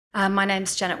My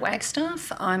name's Janet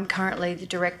Wagstaff. I'm currently the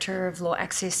Director of Law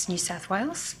Access New South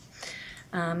Wales.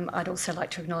 I'd also like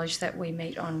to acknowledge that we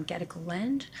meet on Gadigal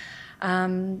land.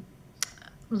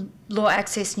 Law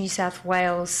Access New South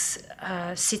Wales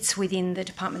sits within the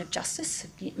Department of Justice,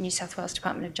 New South Wales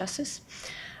Department of Justice,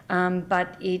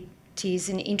 but it is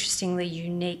an interestingly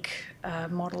unique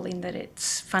model in that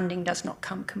its funding does not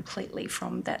come completely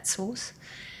from that source.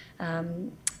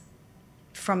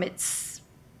 From its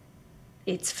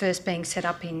first being set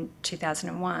up in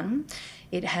 2001,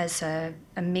 it has a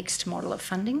mixed model of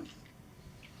funding.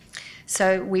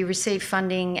 So we receive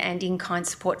funding and in-kind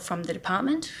support from the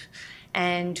department,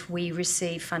 and we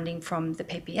receive funding from the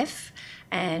PPF,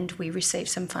 and we receive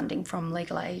some funding from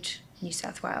Legal Aid New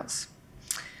South Wales.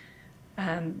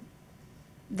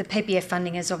 The PPF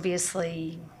funding is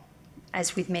obviously,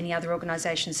 as with many other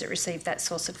organisations that receive that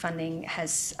source of funding,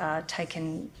 has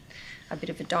taken a bit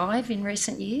of a dive in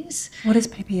recent years. What is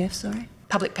PPF, sorry?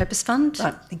 Public Purpose Fund.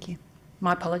 Right, thank you.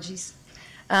 My apologies.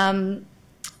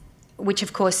 Which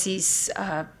of course is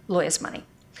lawyers' money.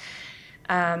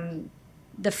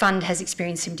 The fund has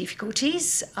experienced some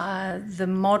difficulties. The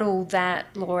model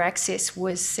that Law Access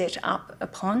was set up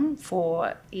upon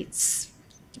for its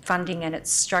funding and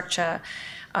its structure,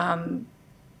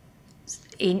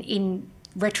 in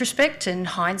retrospect and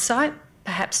hindsight,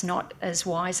 perhaps not as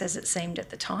wise as it seemed at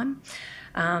the time,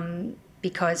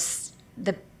 because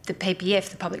the PPF,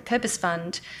 the Public Purpose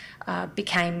Fund,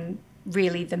 became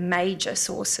really the major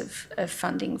source of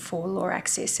funding for Law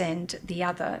Access, and the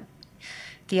other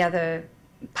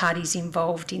parties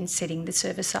involved in setting the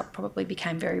service up probably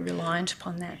became very reliant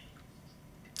upon that.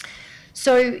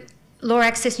 So Law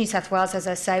Access New South Wales, as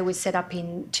I say, was set up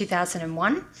in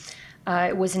 2001.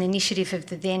 It was an initiative of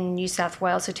the then New South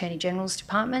Wales Attorney General's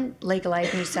Department, Legal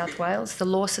Aid New South Wales, the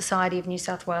Law Society of New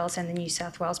South Wales and the New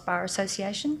South Wales Bar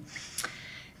Association.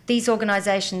 These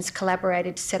organisations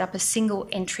collaborated to set up a single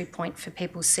entry point for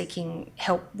people seeking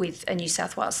help with a New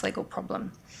South Wales legal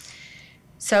problem.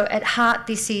 So at heart,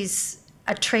 this is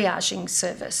a triaging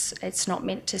service. It's not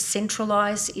meant to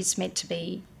centralise, it's meant to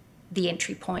be the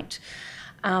entry point.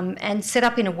 And set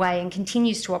up in a way and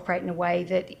continues to operate in a way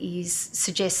that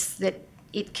suggests that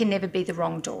it can never be the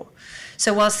wrong door.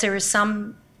 So whilst there are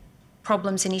some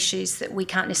problems and issues that we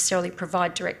can't necessarily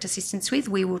provide direct assistance with,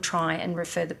 we will try and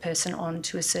refer the person on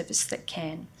to a service that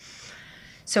can.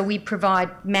 So we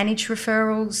provide managed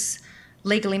referrals,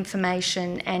 legal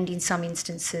information, and in some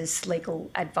instances,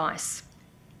 legal advice.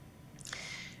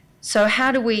 So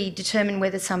how do we determine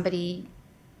whether somebody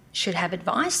should have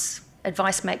advice?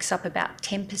 Advice makes up about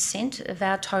 10% of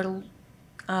our total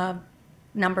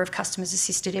number of customers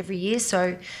assisted every year.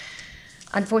 So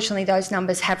unfortunately, those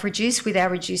numbers have reduced with our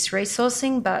reduced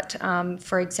resourcing. But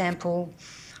for example,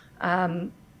 at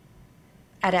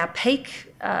our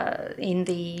peak in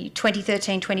the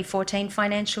 2013-2014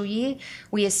 financial year,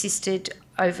 we assisted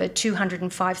over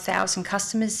 205,000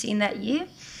 customers in that year.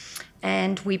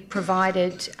 And we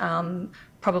provided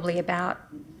probably about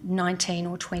 19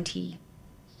 or 20,000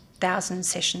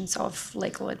 sessions of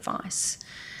legal advice.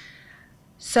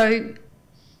 So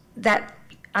that,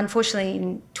 unfortunately,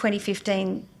 in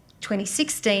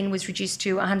 2015-2016 was reduced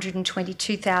to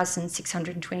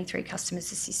 122,623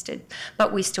 customers assisted,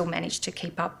 but we still managed to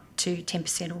keep up to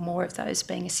 10% or more of those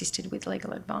being assisted with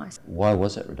legal advice. Why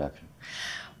was that reduction?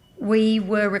 We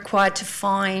were required to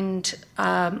find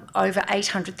over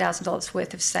 $800,000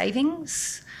 worth of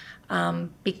savings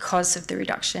because of the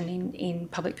reduction in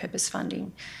public purpose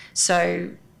funding. So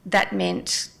that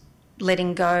meant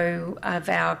letting go of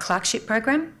our clerkship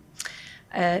program,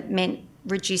 meant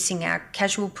reducing our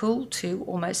casual pool to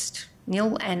almost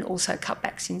nil, and also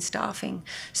cutbacks in staffing.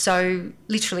 So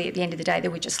literally at the end of the day,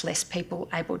 there were just less people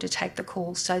able to take the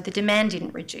calls. So the demand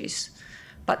didn't reduce,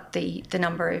 but the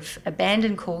number of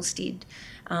abandoned calls did,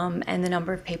 and the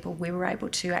number of people we were able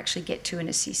to actually get to and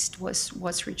assist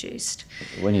was reduced.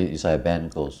 When you say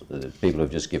abandoned calls, people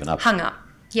have just given up? Hung up,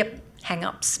 yep,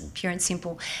 hang-ups, pure and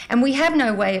simple. And we have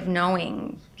no way of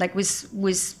knowing, like was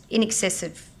in excess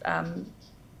of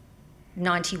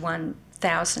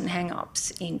 91,000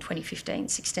 hang-ups in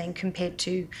 2015-16 compared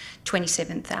to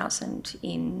 27,000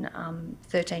 in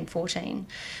 13-14.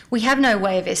 We have no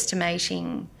way of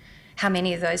estimating how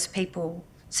many of those people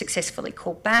successfully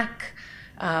called back,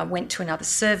 went to another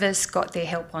service, got their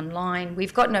help online.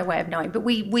 We've got no way of knowing, but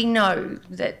we know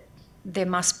that there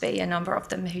must be a number of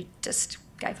them who just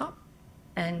gave up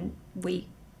and we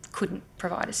couldn't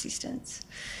provide assistance.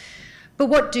 But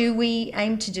what do we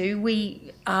aim to do?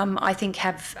 We, I think,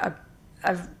 have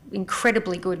an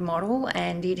incredibly good model,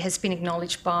 and it has been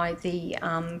acknowledged by the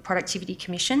Productivity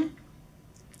Commission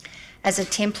as a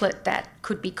template that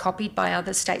could be copied by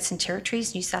other states and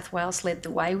territories. New South Wales led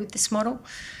the way with this model.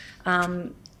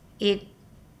 It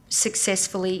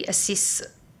successfully assists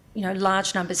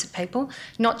large numbers of people,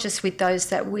 not just with those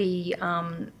that we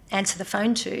answer the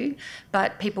phone to,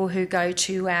 but people who go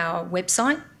to our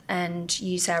website and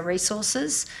use our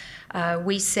resources.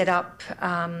 We set up,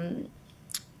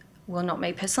 well, not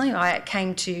me personally, I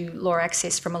came to Law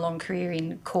Access from a long career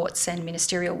in courts and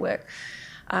ministerial work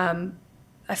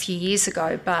a few years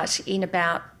ago, but in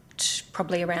about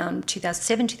probably around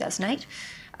 2007, 2008,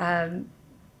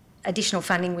 additional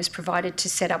funding was provided to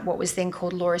set up what was then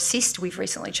called Law Assist. We've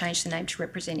recently changed the name to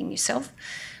Representing Yourself,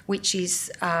 which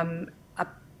is a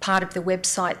part of the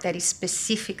website that is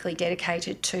specifically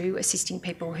dedicated to assisting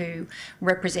people who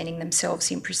representing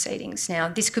themselves in proceedings. Now,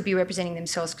 this could be representing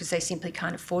themselves because they simply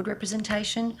can't afford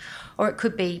representation, or it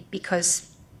could be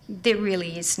because there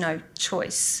really is no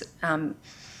choice.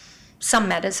 Some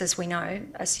matters, as we know,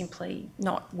 are simply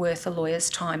not worth a lawyer's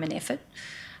time and effort,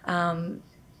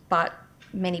 but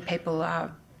many people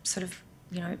are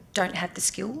don't have the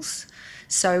skills,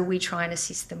 so we try and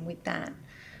assist them with that.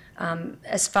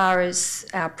 As far as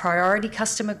our priority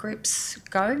customer groups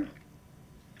go,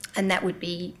 and that would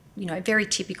be very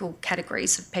typical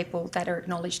categories of people that are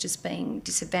acknowledged as being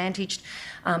disadvantaged,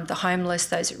 the homeless,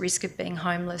 those at risk of being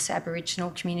homeless,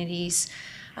 Aboriginal communities,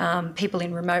 people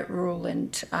in remote, rural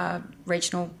and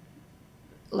regional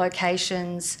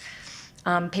locations,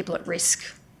 people at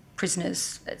risk,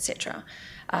 prisoners, etc.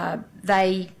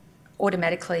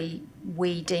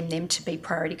 We deem them to be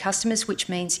priority customers, which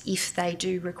means if they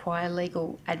do require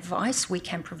legal advice, we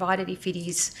can provide it if it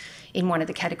is in one of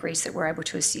the categories that we're able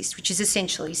to assist, which is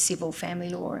essentially civil, family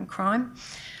law and crime.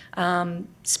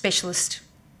 Specialist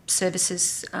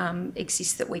services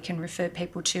exist that we can refer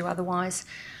people to otherwise.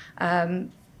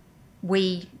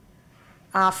 We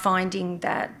are finding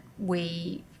that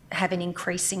we have an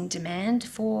increasing demand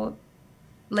for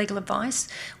legal advice.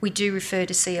 We do refer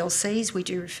to CLCs, we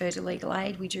do refer to legal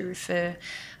aid, we don't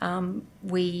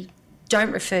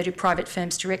refer to private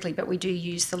firms directly, but we do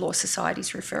use the Law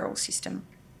Society's referral system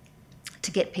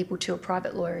to get people to a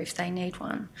private lawyer if they need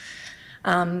one.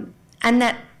 And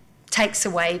that takes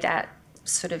away that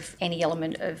any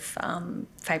element of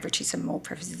favouritism or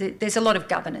preference. There's a lot of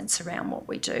governance around what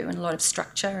we do and a lot of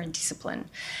structure and discipline.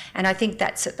 And I think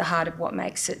that's at the heart of what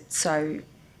makes it so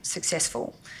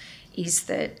successful, is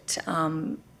that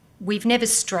we've never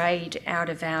strayed out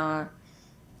of our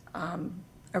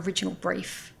original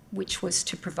brief, which was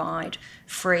to provide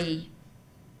free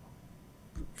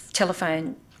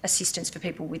telephone assistance for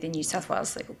people with a New South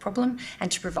Wales legal problem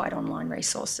and to provide online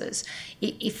resources.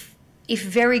 If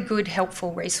very good,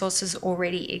 helpful resources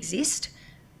already exist,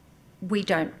 we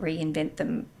don't reinvent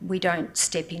them. We don't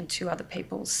step into other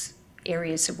people's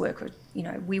areas of work.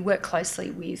 We work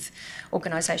closely with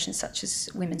organisations such as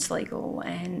Women's Legal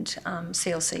and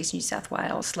CLC's New South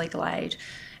Wales, Legal Aid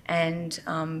and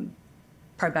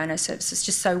pro bono services,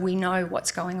 just so we know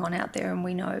what's going on out there and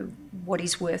we know what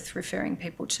is worth referring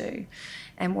people to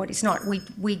and what is not.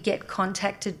 We get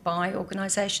contacted by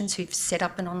organisations who've set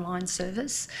up an online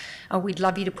service. We'd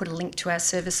love you to put a link to our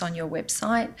service on your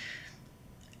website.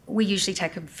 We usually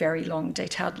take a very long,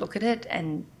 detailed look at it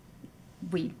and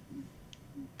we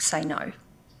say no,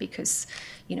 because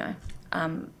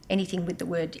anything with the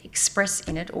word express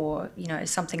in it or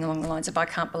something along the lines of I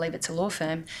can't believe it's a law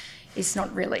firm is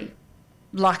not really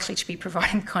likely to be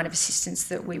providing the kind of assistance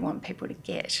that we want people to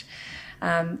get.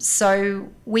 So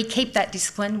we keep that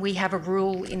discipline. We have a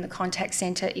rule in the contact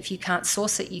centre: if you can't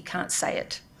source it, you can't say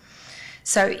it.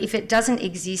 So if it doesn't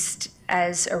exist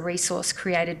as a resource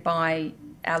created by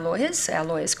our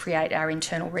lawyers create our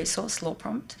internal resource, Law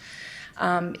Prompt.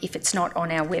 If it's not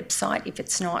on our website, if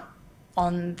it's not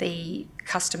on the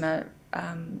customer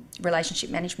relationship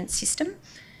management system,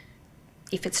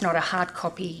 if it's not a hard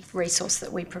copy resource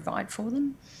that we provide for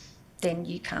them, then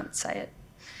you can't say it.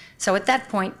 So at that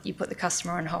point, you put the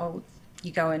customer on hold,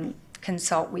 you go and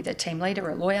consult with a team leader or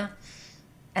a lawyer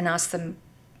and ask them,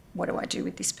 what do I do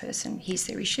with this person? Here's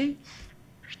their issue.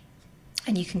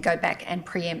 And you can go back and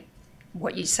preempt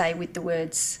what you say with the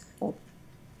words, or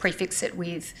prefix it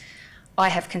with, I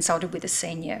have consulted with a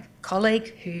senior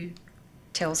colleague who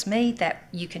tells me that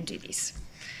you can do this.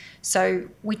 So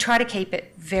we try to keep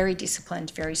it very disciplined,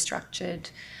 very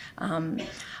structured.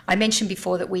 I mentioned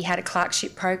before that we had a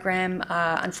clerkship program.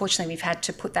 Unfortunately, we've had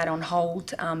to put that on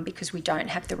hold because we don't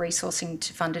have the resourcing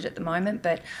to fund it at the moment.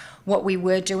 But what we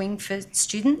were doing for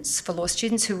students, for law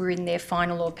students who were in their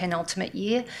final or penultimate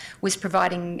year, was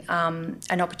providing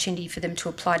an opportunity for them to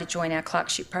apply to join our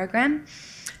clerkship program.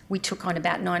 We took on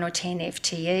about 9 or 10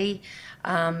 FTE.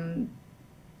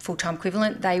 full-time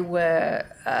equivalent. They were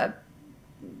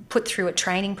put through a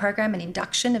training program, an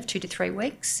induction of 2 to 3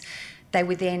 weeks. They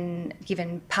were then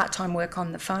given part-time work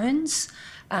on the phones.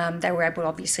 They were able,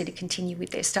 obviously, to continue with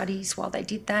their studies while they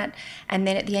did that. And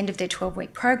then at the end of their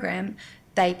 12-week program,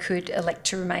 they could elect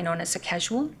to remain on as a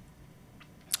casual,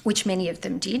 which many of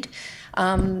them did.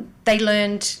 They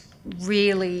learned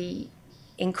really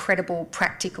incredible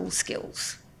practical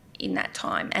skills in that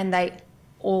time, and they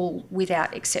all,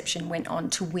 without exception, went on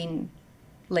to win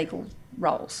legal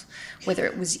roles, whether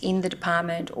it was in the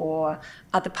department or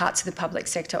other parts of the public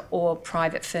sector or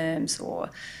private firms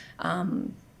or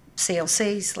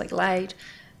CLCs, legal aid.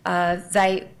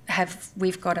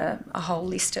 We've got a whole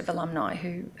list of alumni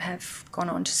who have gone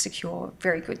on to secure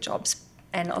very good jobs,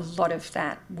 and a lot of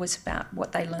that was about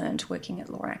what they learned working at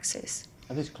Law Access.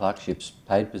 Are these clerkships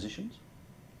paid positions?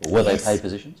 Or were they paid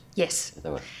positions? Yes. They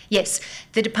were. Yes.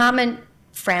 The department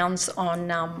frowns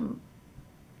on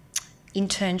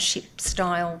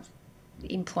internship-style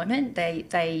employment.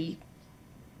 They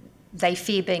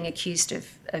fear being accused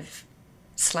of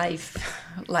slave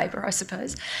labour, I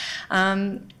suppose.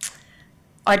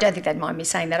 I don't think they'd mind me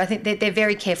saying that. I think they're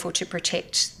very careful to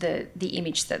protect the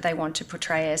image that they want to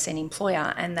portray as an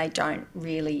employer, and they don't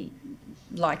really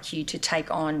like you to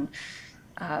take on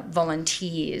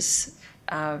volunteers.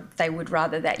 They would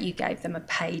rather that you gave them a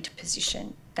paid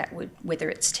position that would, whether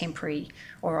it's temporary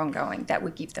or ongoing, that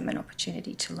would give them an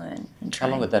opportunity to learn and train.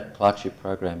 How long had that clerkship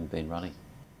program been running?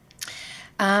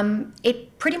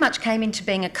 It pretty much came into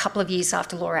being a couple of years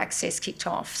after Law Access kicked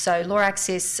off. So Law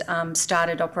Access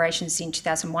started operations in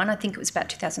 2001. I think it was about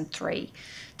 2003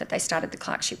 that they started the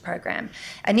clerkship program.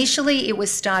 Initially, it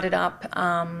was started up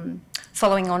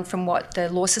following on from what the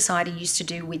Law Society used to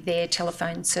do with their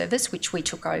telephone service, which we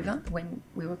took over when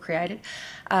we were created.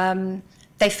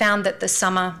 They found that the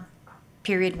summer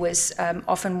period was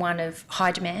often one of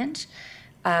high demand,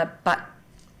 but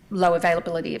low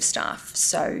availability of staff.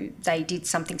 So they did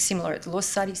something similar at the Law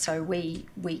Society. So we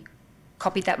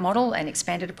copied that model and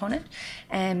expanded upon it,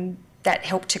 and that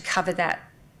helped to cover that,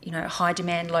 high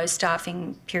demand, low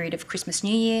staffing period of Christmas,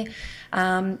 New Year.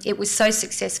 It was so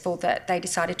successful that they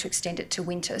decided to extend it to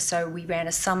winter. So we ran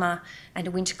a summer and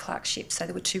a winter clerkship. So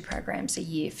there were 2 programs a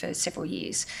year for several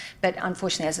years. But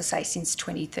unfortunately, as I say, since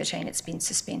 2013, it's been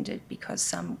suspended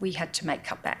because we had to make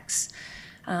cutbacks.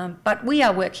 But we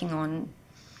are working on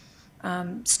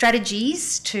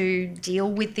strategies to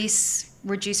deal with this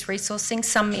reduced resourcing.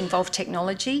 Some involve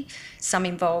technology, some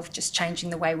involve just changing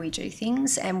the way we do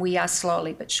things, and we are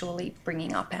slowly but surely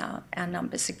bringing up our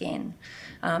numbers again.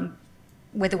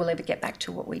 Whether we'll ever get back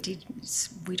to what we did,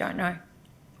 we don't know.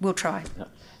 We'll try.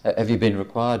 Have you been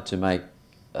required to make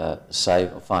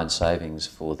find savings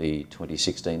for the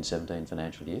 2016-17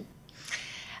 financial year?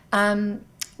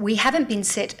 We haven't been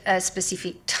set a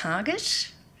specific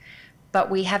target, but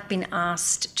we have been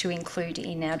asked to include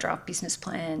in our draft business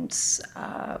plans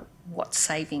what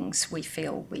savings we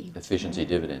feel efficiency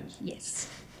dividends. Yes,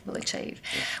 will achieve.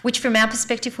 Yeah. Which, from our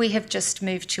perspective, we have just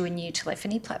moved to a new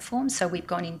telephony platform, so we've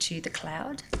gone into the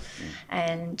cloud,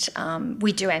 and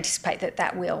we do anticipate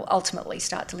that will ultimately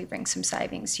start delivering some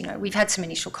savings. We've had some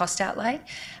initial cost outlay.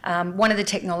 One of the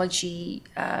technology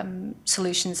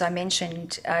solutions I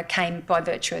mentioned came by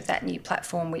virtue of that new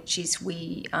platform, which is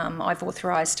I've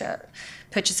authorised a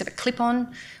purchase of a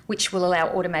clip-on, which will allow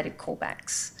automated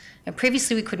callbacks. And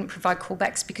previously we couldn't provide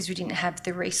callbacks because we didn't have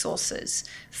the resources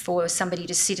for somebody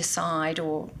to sit aside,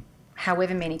 or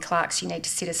however many clerks you need to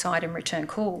sit aside and return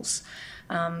calls.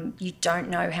 You don't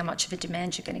know how much of a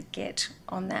demand you're going to get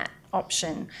on that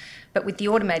option. But with the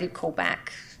automated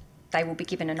callback, they will be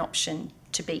given an option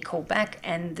to be called back,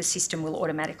 and the system will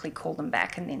automatically call them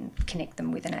back and then connect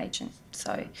them with an agent.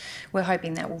 So we're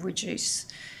hoping that will reduce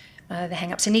the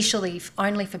hang-ups. Initially,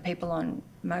 only for people on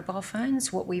mobile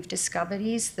phones. What we've discovered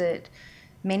is that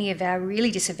many of our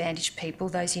really disadvantaged people,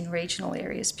 those in regional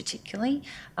areas particularly,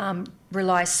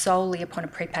 rely solely upon a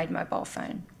prepaid mobile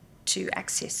phone to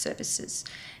access services.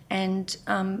 And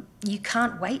you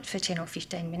can't wait for 10 or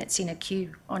 15 minutes in a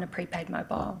queue on a prepaid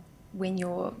mobile when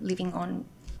you're living on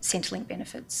Centrelink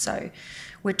benefits. So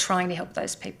we're trying to help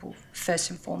those people first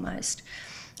and foremost.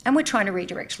 And we're trying to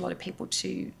redirect a lot of people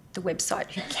to the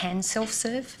website who can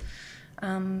self-serve.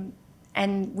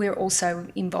 And we're also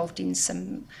involved in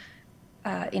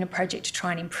in a project to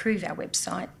try and improve our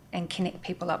website and connect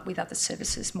people up with other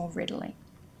services more readily.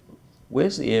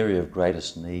 Where's the area of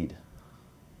greatest need?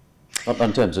 Not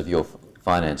in terms of your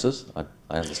finances, I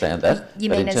understand that,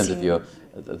 but in terms of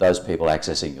those people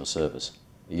accessing your service.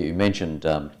 You mentioned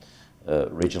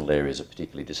regional areas are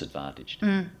particularly disadvantaged.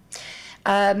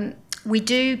 We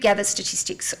do gather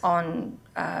statistics on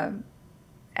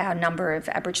our number of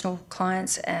Aboriginal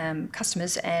clients,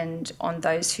 customers, and on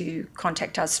those who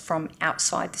contact us from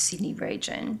outside the Sydney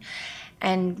region.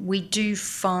 And we do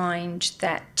find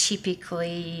that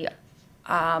typically,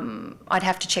 I'd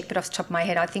have to check, but off the top of my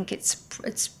head, I think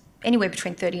it's anywhere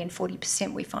between 30 and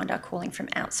 40% we find are calling from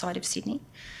outside of Sydney.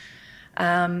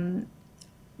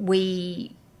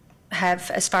 We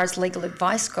have, as far as legal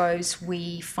advice goes,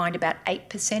 we find about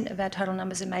 8% of our total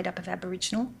numbers are made up of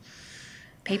Aboriginal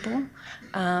people,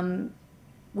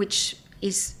 which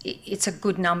it's a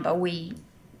good number. We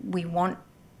want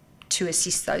to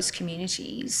assist those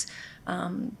communities,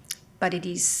 but it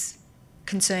is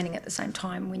concerning at the same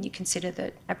time when you consider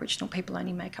that Aboriginal people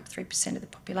only make up 3% of the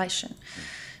population.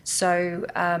 So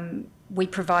we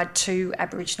provide 2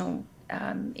 Aboriginal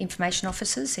information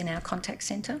officers in our contact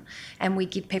centre, and we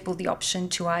give people the option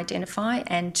to identify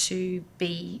and to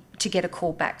get a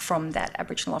call back from that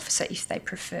Aboriginal officer if they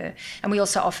prefer. And we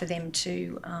also offer them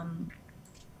to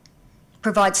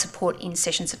provide support in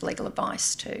sessions of legal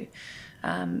advice too,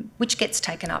 which gets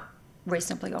taken up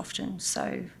reasonably often.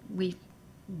 So we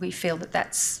feel that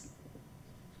that's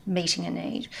meeting a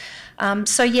need.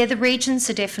 So yeah, the regions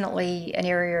are definitely an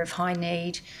area of high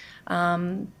need.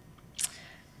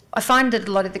 I find that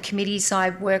a lot of the committees I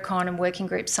work on and working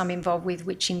groups I'm involved with,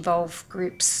 which involve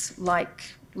groups like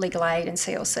Legal Aid and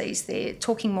CLCs, they're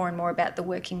talking more and more about the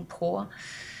working poor.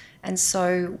 And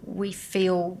so we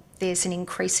feel there's an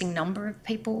increasing number of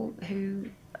people who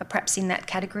are perhaps in that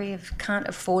category of can't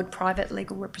afford private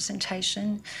legal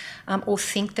representation, or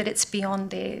think that it's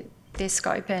beyond their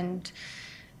scope and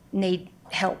need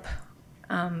help.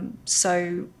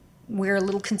 So we're a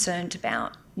little concerned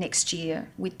about next year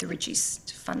with the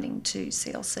reduced funding to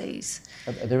CLCs.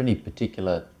 Are there any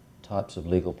particular types of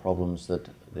legal problems that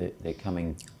they're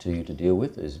coming to you to deal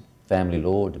with? Is family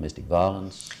law, domestic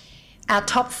violence? Our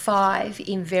top 5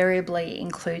 invariably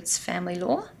includes family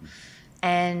law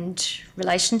and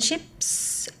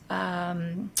relationships,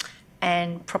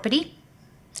 and property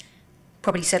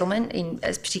settlement,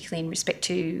 particularly in respect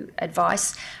to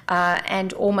advice,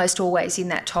 and almost always in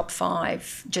that top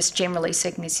 5, just generally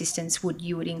seeking assistance,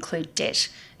 you would include debt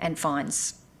and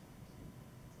fines.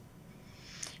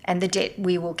 And the debt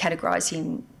we will categorise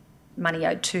in money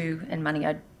owed to and money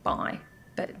owed by,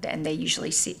 and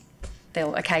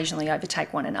they'll occasionally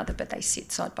overtake one another, but they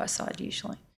sit side by side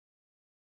usually.